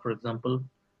Stark, for example.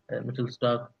 Mitchell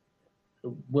Stark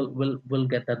will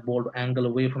get that ball to angle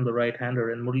away from the right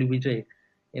hander, and Murli Vijay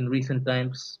in recent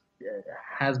times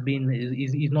has been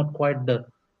he's not quite the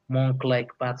monk-like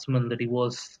batsman that he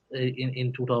was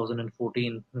in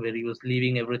 2014, where he was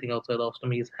leaving everything outside the off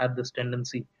stump. He's had this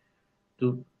tendency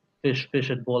to fish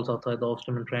at balls outside the off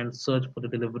stump and try and search for the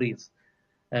deliveries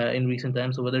in recent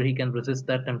times. So whether he can resist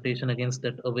that temptation against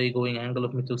that away going angle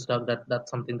of Mitchell Stark,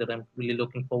 that's something that I'm really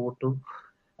looking forward to.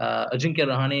 Ajinkya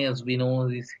Rahane, as we know,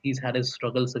 he's had his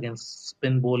struggles against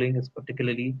spin bowling,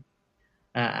 particularly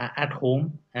at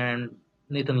home. And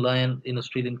Nathan Lyon in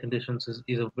Australian conditions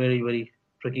is a very, very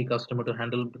tricky customer to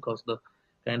handle because the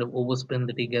kind of overspin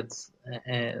that he gets.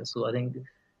 So I think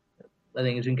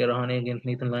Ajinkya Rahane against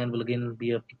Nathan Lyon will again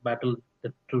be a battle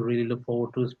to really look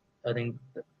forward to. I think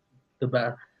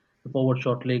the forward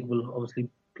short leg will obviously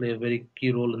play a very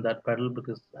key role in that battle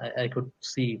because I could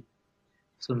see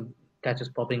some catches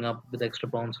popping up with extra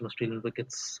bounce on Australian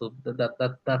wickets. So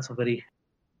that's a very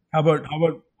How about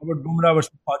Bumrah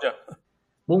versus Paja?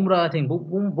 Bumrah, I think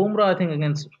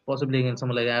possibly against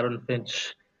someone like Aaron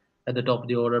Finch at the top of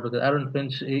the order because Aaron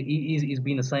Finch he's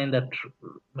been assigned that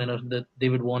that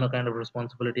David Warner kind of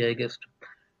responsibility, I guess,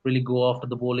 really go after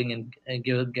the bowling and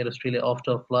get Australia off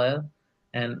to a flyer.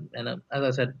 And as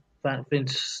I said, Finch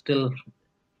still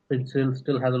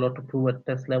has a lot to prove at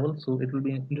test level, so it will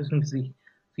be interesting to see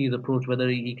his approach, whether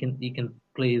he can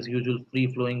play his usual free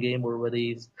flowing game or whether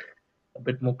he's a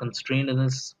bit more constrained in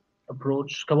his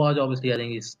approach.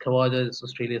 Khawaja is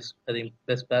Australia's, I think,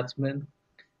 best batsman,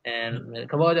 and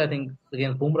Khawaja, I think,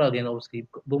 against Bumrah again, obviously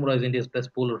Bumrah is India's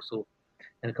best bowler, so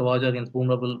and Khawaja against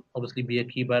Bumrah will obviously be a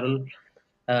key battle.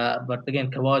 But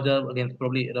again, Khawaja against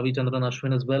probably Ravichandran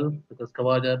Ashwin as well, because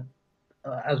Khawaja,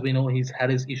 as we know, he's had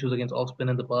his issues against off spin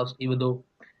in the past, even though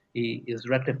he is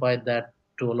rectified that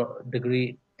to a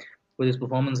degree with his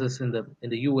performances in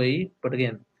the UAE. But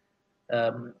again,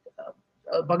 um,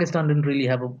 Pakistan didn't really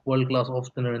have a world class off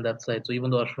spinner in that side. So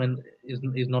even though Ashwin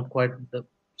is not quite the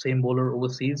same bowler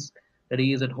overseas that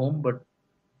he is at home, but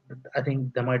I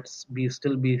think there might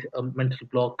still be a mental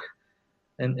block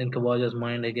in Khawaja's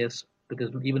mind, I guess,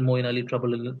 because even Moeen Ali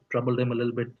troubled him a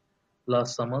little bit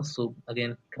last summer. So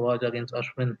again, Khawaja against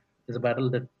Ashwin is a battle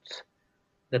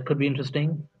that could be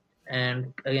interesting.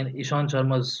 And again, Ishan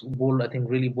Sharma's bowled, I think,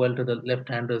 really well to the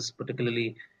left-handers,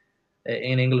 particularly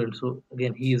in England. So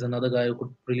again, he is another guy who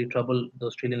could really trouble the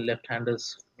Australian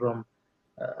left-handers from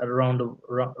around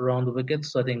the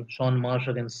wickets. So I think Sean Marsh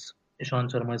against Ishan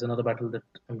Sharma is another battle that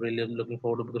I'm really looking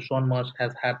forward to, because Sean Marsh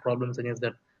has had problems against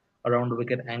that around the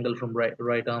wicket angle from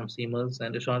right arm seamers,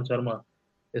 and Ishan Sharma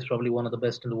is probably one of the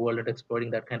best in the world at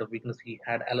exploiting that kind of weakness. He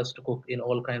had Alistair Cook in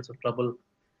all kinds of trouble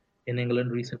in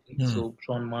England recently. Hmm. So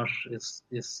Sean Marsh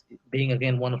is being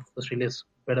again one of Australia's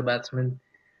better batsmen.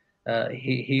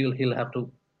 He'll have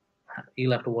to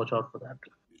watch out for that.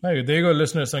 Hi, there you go,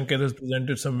 listener. Sanket has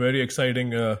presented some very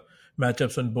exciting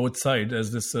matchups on both sides,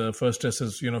 as this first test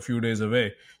is a few days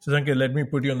away. So Sanket, let me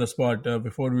put you on the spot.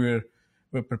 Before we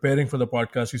were preparing for the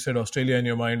podcast, you said Australia in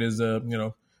your mind is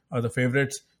are the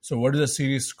favorites. So what is the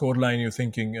series scoreline you're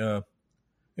thinking?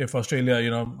 If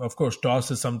Australia, of course, toss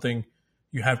is something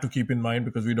you have to keep in mind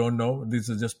because we don't know. These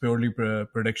are just purely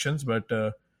predictions. But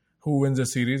who wins the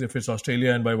series if it's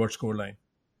Australia, and by what scoreline?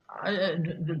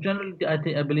 Generally,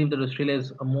 I believe that Australia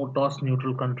is a more toss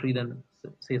neutral country than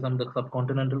say some of the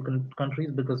subcontinental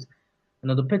countries, because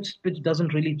the pitch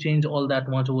doesn't really change all that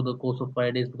much over the course of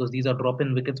 5 days, because these are drop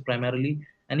in wickets primarily,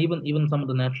 and even some of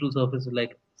the natural surfaces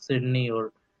like Sydney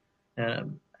or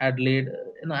Adelaide.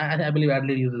 I believe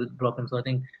Adelaide uses drop in, so I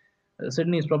think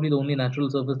Sydney is probably the only natural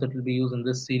surface that will be used in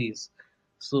this series.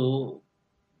 So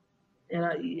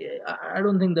yeah, I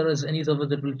don't think there is any surface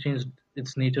that will change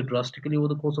its nature drastically over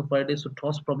the course of 5 days. So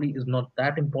toss probably is not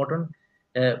that important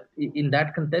in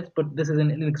that context. But this is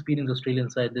an inexperienced Australian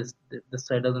side. This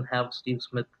side doesn't have Steve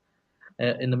Smith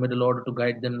in the middle order to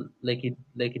guide them like he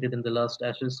did in the last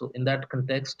Ashes. So in that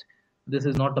context, this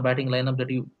is not the batting lineup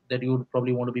that you would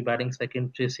probably want to be batting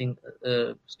second,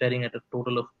 staring at a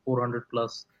total of 400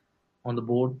 plus on the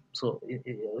board. So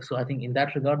I think in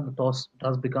that regard, the toss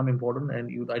does become important, and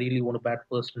you ideally want to bat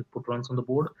first and put runs on the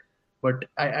board. But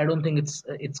I don't think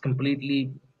it's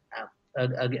completely,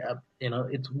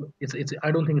 it's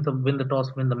I don't think it's a win the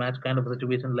toss, win the match kind of a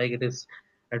situation like it is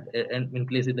in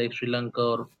places like Sri Lanka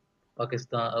or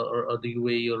Pakistan or the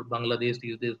UAE or Bangladesh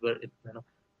these days, where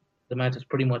the match is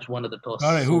pretty much won at the All toss.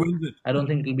 right, who So wins it? I don't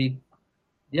think it'll be,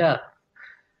 yeah.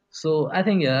 So I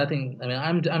mean,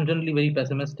 I'm generally very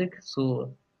pessimistic.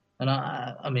 So, and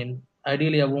I mean,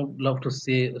 ideally, I would love to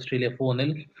say Australia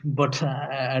 4-0, but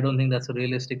I don't think that's a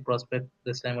realistic prospect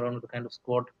this time around with the kind of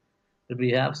squad that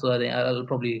we have. So I think I'll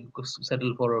probably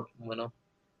settle for a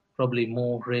probably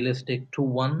more realistic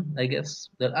 2-1, I guess.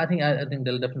 I think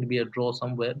there'll definitely be a draw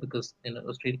somewhere, because in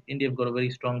Australia, India have got a very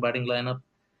strong batting lineup,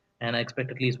 and I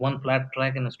expect at least one flat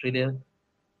track in Australia.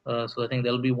 So I think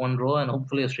there'll be one draw, and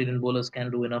hopefully Australian bowlers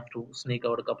can do enough to sneak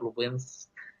out a couple of wins.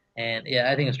 And yeah,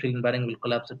 I think Australian batting will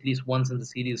collapse at least once in the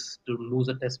series to lose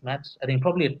a Test match. I think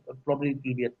probably it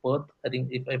will be at Perth. I think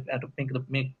if I had to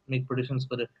make predictions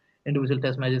for the individual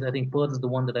Test matches, I think Perth is the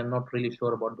one that I'm not really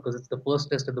sure about, because it's the first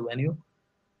Test at the venue,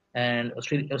 and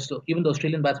even the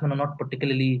Australian batsmen are not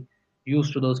particularly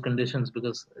used to those conditions,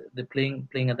 because they're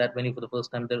playing at that venue for the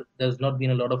first time. There's not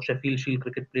been a lot of Sheffield Shield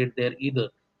cricket played there either,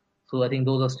 so I think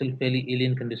those are still fairly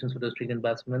alien conditions for the Australian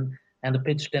batsmen, and the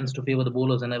pitch tends to favour the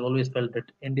bowlers. And I've always felt that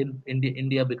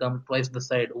India become twice the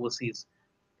side overseas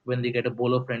when they get a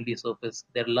bowler-friendly surface.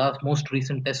 Their most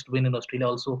recent Test win in Australia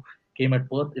also came at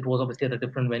Perth. It was obviously at a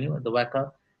different venue, at the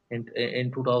WACA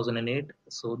in 2008.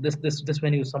 So this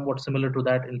venue is somewhat similar to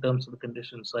that in terms of the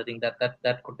conditions. So I think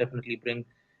that could definitely bring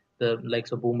the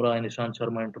likes of Bumrah and Ishant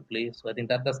Sharma into play. So I think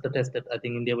that's the test that I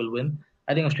think India will win.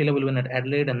 I think Australia will win at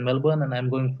Adelaide and Melbourne, and I'm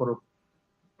going for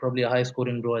probably a high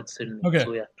scoring draw at Sydney. Okay.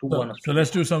 So yeah, 2-1 So Australia.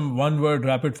 let's do some one word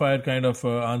rapid fire kind of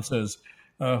answers.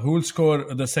 Who will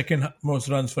score the second most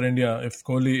runs for India if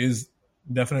Kohli is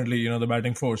definitely, the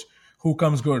batting force? Who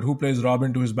comes good? Who plays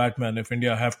Robin to his Batman if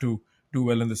India have to do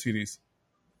well in the series?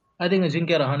 I think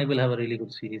Ajinkya Rahane will have a really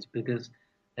good series because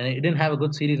and he didn't have a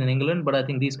good series in England, but I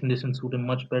think these conditions suit him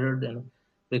much better than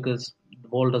because the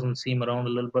ball doesn't seam around a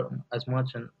little bit as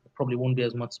much and probably won't be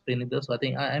as much spin either. So I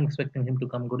think I'm expecting him to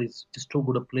come good. He's just too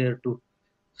good a player to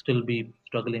still be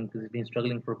struggling because he's been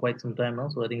struggling for quite some time now.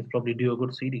 So I think it's probably due a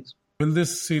good series. Will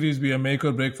this series be a make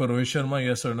or break for Rohit Sharma?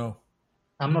 Yes or no?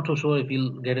 I'm not so sure if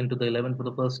he'll get into the 11 for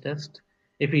the first test.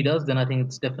 If he does, then I think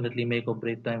it's definitely make or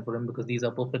break time for him because these are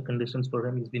perfect conditions for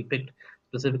him. He's been picked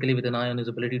specifically with an eye on his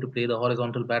ability to play the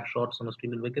horizontal bat shots on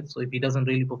Australian wickets. So if he doesn't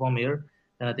really perform here,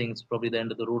 then I think it's probably the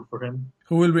end of the road for him.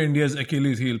 Who will be India's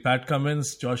Achilles heel? Pat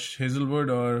Cummins, Josh Hazelwood,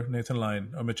 or Nathan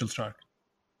Lyon, or Mitchell Stark?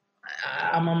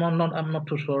 I'm not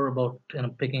too sure about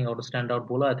picking out a standout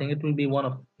bowler. I think it will be one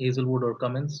of Hazelwood or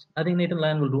Cummins. I think Nathan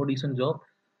Lyon will do a decent job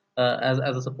as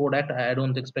a support act. I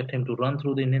don't expect him to run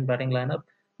through the Indian batting lineup.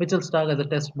 Mitchell Stark as a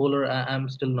test bowler, I'm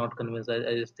still not convinced.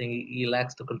 I just think he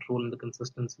lacks the control and the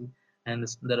consistency, and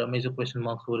there are major question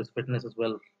marks over his fitness as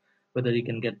well, whether he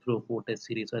can get through a four-test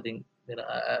series. So I think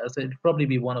I said it'd probably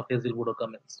be one of Hazelwood or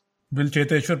Cummins. Will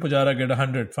Cheteshwar Pujara get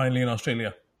 100 finally in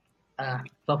Australia?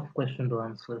 Tough question to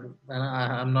answer, and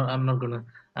I'm not gonna.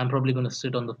 I'm probably gonna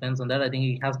sit on the fence on that. I think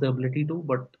he has the ability to,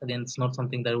 but again, it's not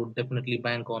something that I would definitely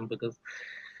bank on because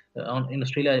in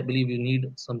Australia, I believe you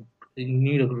need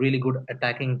a really good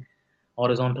attacking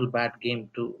horizontal bat game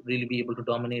to really be able to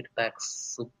dominate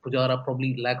attacks. So Pujara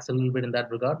probably lacks a little bit in that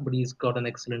regard, but he's got an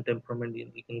excellent temperament.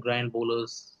 He can grind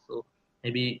bowlers. So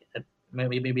maybe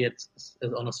maybe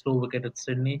on a slow wicket at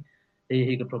Sydney,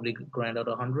 he could probably grind out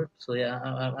 100. So yeah,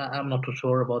 I'm not too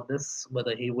sure about this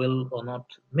whether he will or not.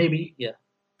 Maybe yeah.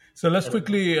 So let's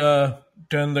quickly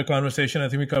turn the conversation. I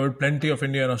think we covered plenty of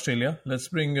India and Australia. Let's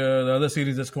bring the other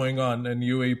series that's going on in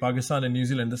UAE, Pakistan, and New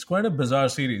Zealand. It's quite a bizarre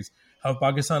series. How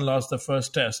Pakistan lost the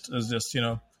first test is just,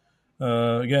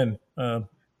 again,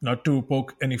 not to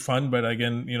poke any fun, but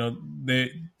again,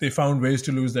 they found ways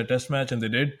to lose their test match, and they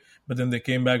did. But then they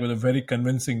came back with a very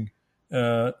convincing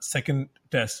second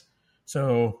test.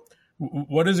 So,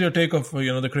 what is your take of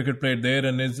the cricket played there,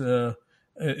 and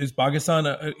is Pakistan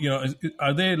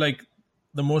are they like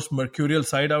the most mercurial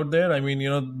side out there? I mean,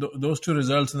 those two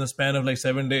results in the span of like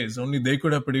 7 days, only they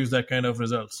could have produced that kind of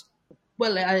results.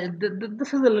 Well,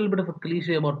 this is a little bit of a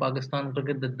cliche about Pakistan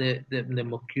cricket that they're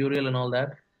mercurial and all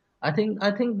that. I think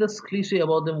this cliche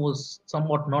about them was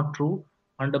somewhat not true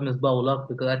under Misbah-ul-Haq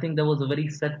because I think there was a very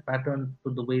set pattern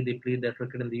to the way they played their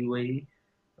cricket in the UAE.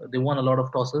 They won a lot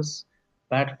of tosses,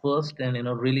 bat first, and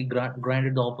really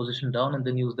grinded the opposition down, and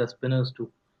then used their spinners to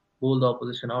bowl the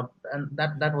opposition out. And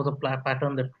that was a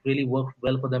pattern that really worked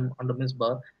well for them under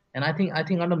Misbah. And I think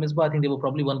under Misbah, I think they were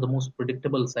probably one of the most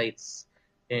predictable sides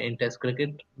in Test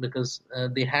cricket because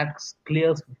they had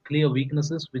clear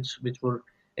weaknesses which were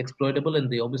exploitable, and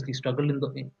they obviously struggled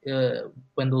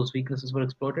when those weaknesses were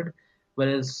exploited.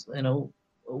 Whereas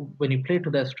when you play to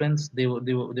their strengths, they were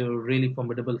really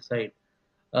formidable side.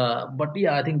 But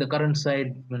yeah, I think the current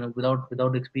side,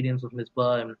 without experience of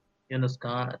Misbah and Yunus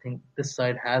Khan, I think this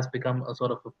side has become a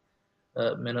sort of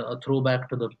a throwback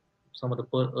to the some of the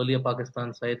earlier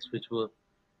Pakistan sides, which were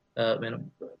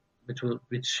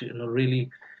really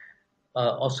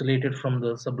oscillated from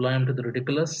the sublime to the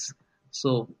ridiculous.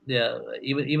 So yeah,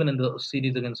 even in the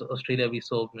series against Australia, we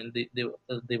saw. I mean,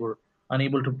 they were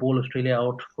unable to bowl Australia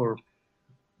out for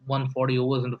 140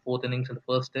 overs in the fourth innings in the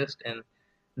first test, and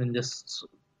then just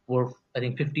were I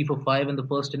think 50 for five in the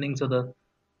first innings of the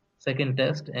second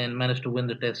test, and managed to win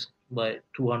the test by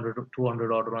 200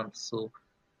 odd runs. So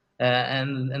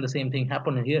and the same thing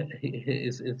happened here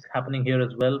is happening here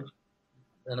as well.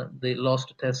 They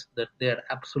lost a test that they had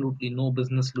absolutely no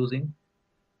business losing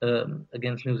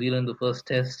against New Zealand. The first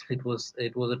test, it was a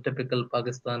typical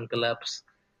Pakistan collapse,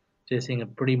 chasing a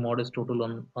pretty modest total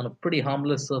on a pretty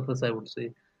harmless surface, I would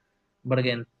say. But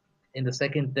again, in the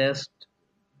second test,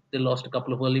 they lost a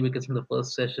couple of early wickets in the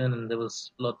first session, and there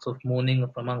was lots of moaning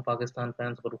among Pakistan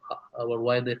fans about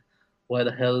why the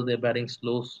hell they're batting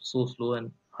so slow.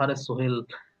 And Haris Sohail,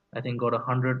 I think, got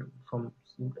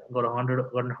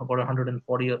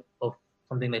 140 of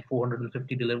something like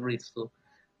 450 deliveries. So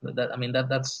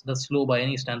that's slow by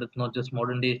any standards, not just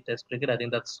modern day Test cricket. I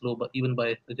think that's slow, but even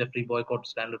by the Jeffrey Boycott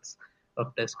standards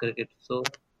of Test cricket. So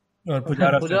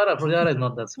Pujara said. Pujara is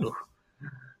not that slow.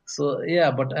 So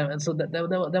yeah, but so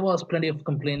there was plenty of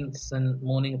complaints and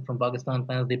moaning from Pakistan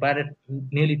fans. They batted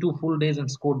nearly 2 full days and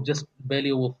scored just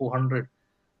barely over 400.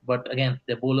 But again,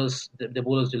 their bowlers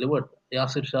delivered.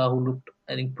 Yasir Shah, who looked,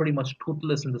 I think, pretty much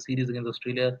toothless in the series against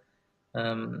Australia,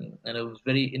 and it was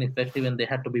very ineffective, and they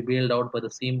had to be bailed out by the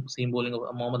seam bowling of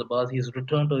Mohammad Abbas. He's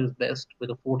returned to his best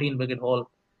with a 14-wicket haul,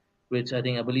 which I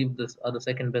believe this are the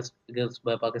second best figures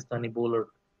by a Pakistani bowler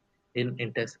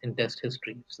in Test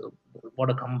history. So what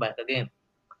a comeback again!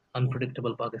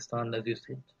 Unpredictable Pakistan, as you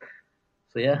said.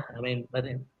 So yeah, I think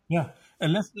Yeah,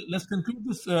 and let's conclude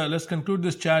this. Let's conclude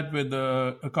this chat with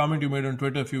a comment you made on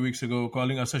Twitter a few weeks ago,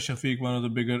 calling Asad Shafiq one of the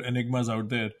bigger enigmas out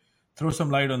there. Throw some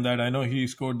light on that. I know he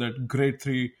scored that great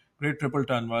triple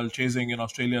ton while chasing in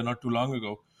Australia not too long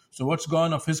ago. So what's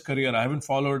gone of his career? I haven't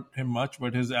followed him much,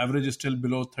 but his average is still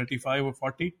below 35 or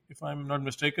 40, if I'm not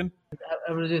mistaken.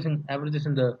 averages in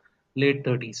the late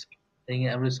 30s. I think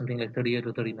average something like 38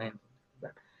 to 39.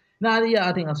 No, yeah,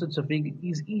 I think Asad Shafiq.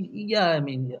 Yeah.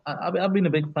 I've been a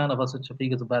big fan of Asad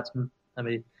Shafiq as a batsman.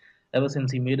 Ever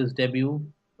since he made his debut,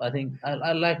 I think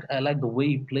I like the way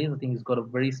he plays. I think he's got a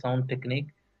very sound technique,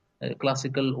 a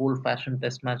classical old-fashioned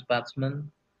Test match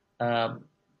batsman. Um,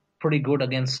 Pretty good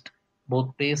against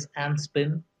both pace and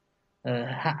spin.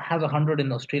 Has 100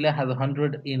 in Australia, has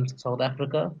 100 in South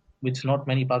Africa, which not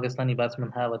many Pakistani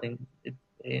batsmen have. I think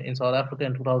in South Africa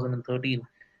in 2013,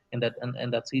 in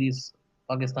that series,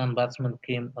 Pakistan batsmen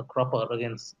came a cropper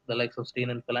against the likes of Steyn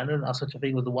and Philander, and Asad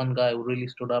Shafiq was the one guy who really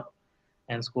stood up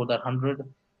and scored that 100.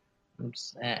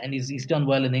 And he's done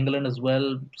well in England as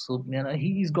well. So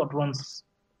he's got runs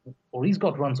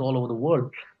all over the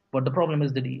world. But the problem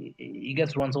is that he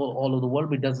gets runs all over the world,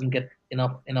 but he doesn't get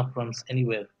enough runs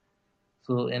anywhere.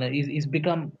 So he's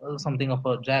become something of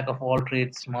a jack of all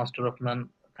trades, master of none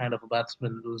kind of a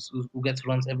batsman who gets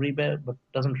runs everywhere, but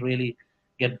doesn't really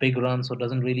get big runs or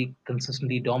doesn't really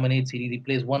consistently dominate series. He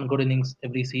plays one good innings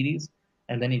every series,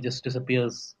 and then he just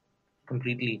disappears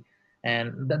completely.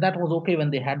 And that was okay when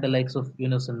they had the likes of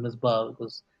Yunus and Misbah,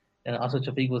 because Asad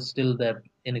Shafiq was still that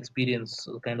inexperienced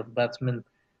kind of batsman,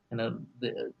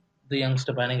 the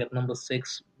youngster batting at number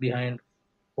six behind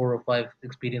four or five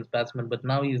experienced batsmen. But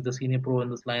now he's the senior pro in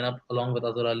this lineup along with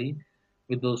Azhar Ali,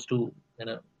 with those two,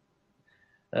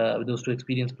 with those two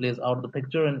experienced players out of the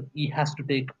picture, and he has to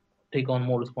take on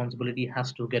more responsibility,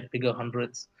 has to get bigger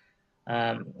hundreds,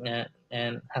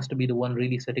 and has to be the one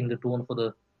really setting the tone for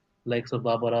the likes of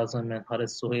Babar Azam and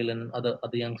Haris Sohail and other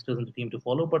youngsters in the team to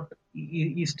follow. But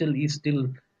he's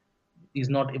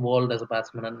not evolved as a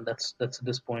batsman, and that's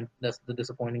this point. That's the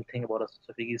disappointing thing about us.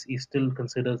 So he still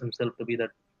considers himself to be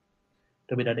that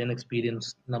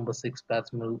inexperienced number six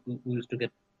batsman who used to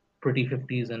get pretty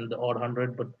 50s and the odd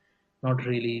 100, but not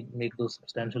really make those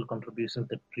substantial contributions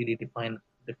that really define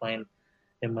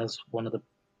him as one of the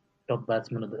top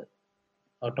batsmen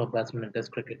top batsmen in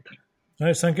Test cricket. All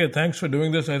right, Sanket, thanks for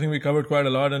doing this. I think we covered quite a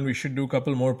lot, and we should do a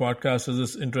couple more podcasts as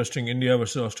this interesting India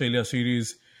versus Australia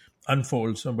series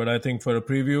unfolds. But I think for a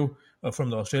preview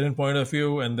from the Australian point of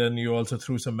view, and then you also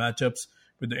threw some matchups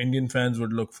with the Indian fans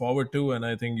would look forward to, and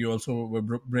I think you also were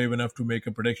brave enough to make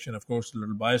a prediction. Of course, a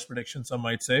little biased prediction, some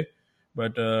might say,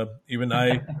 but even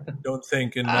I don't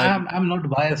think in my... I'm not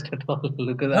biased at all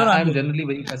because No, no, I'm generally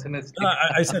very pessimistic. no,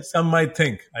 I said some might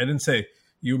think. I didn't say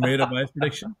you made a biased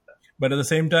prediction. But at the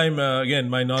same time, again,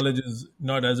 my knowledge is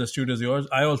not as astute as yours.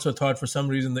 I also thought for some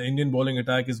reason the Indian bowling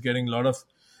attack is getting a lot of,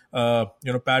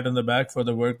 pat on the back for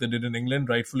the work they did in England,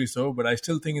 rightfully so. But I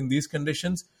still think in these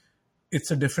conditions,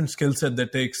 it's a different skill set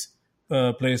that takes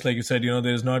place. Like you said,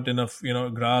 there's not enough,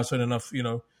 grass or enough,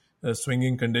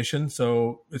 swinging conditions.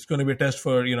 So it's going to be a test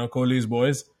for, Kohli's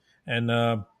boys. And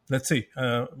let's see.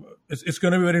 It's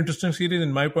going to be a very interesting series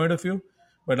in my point of view.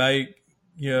 But I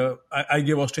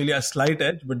give Australia a slight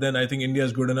edge, but then I think India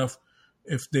is good enough.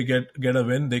 If they get a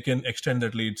win, they can extend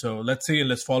that lead. So let's see and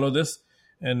let's follow this,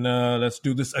 and let's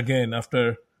do this again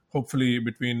after hopefully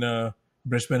between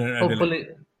Brisbane and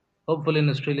Adelaide. Hopefully, an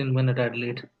Australian win at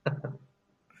Adelaide.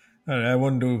 I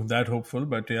won't do that hopeful,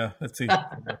 but yeah, let's see.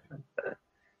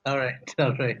 All right,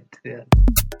 yeah.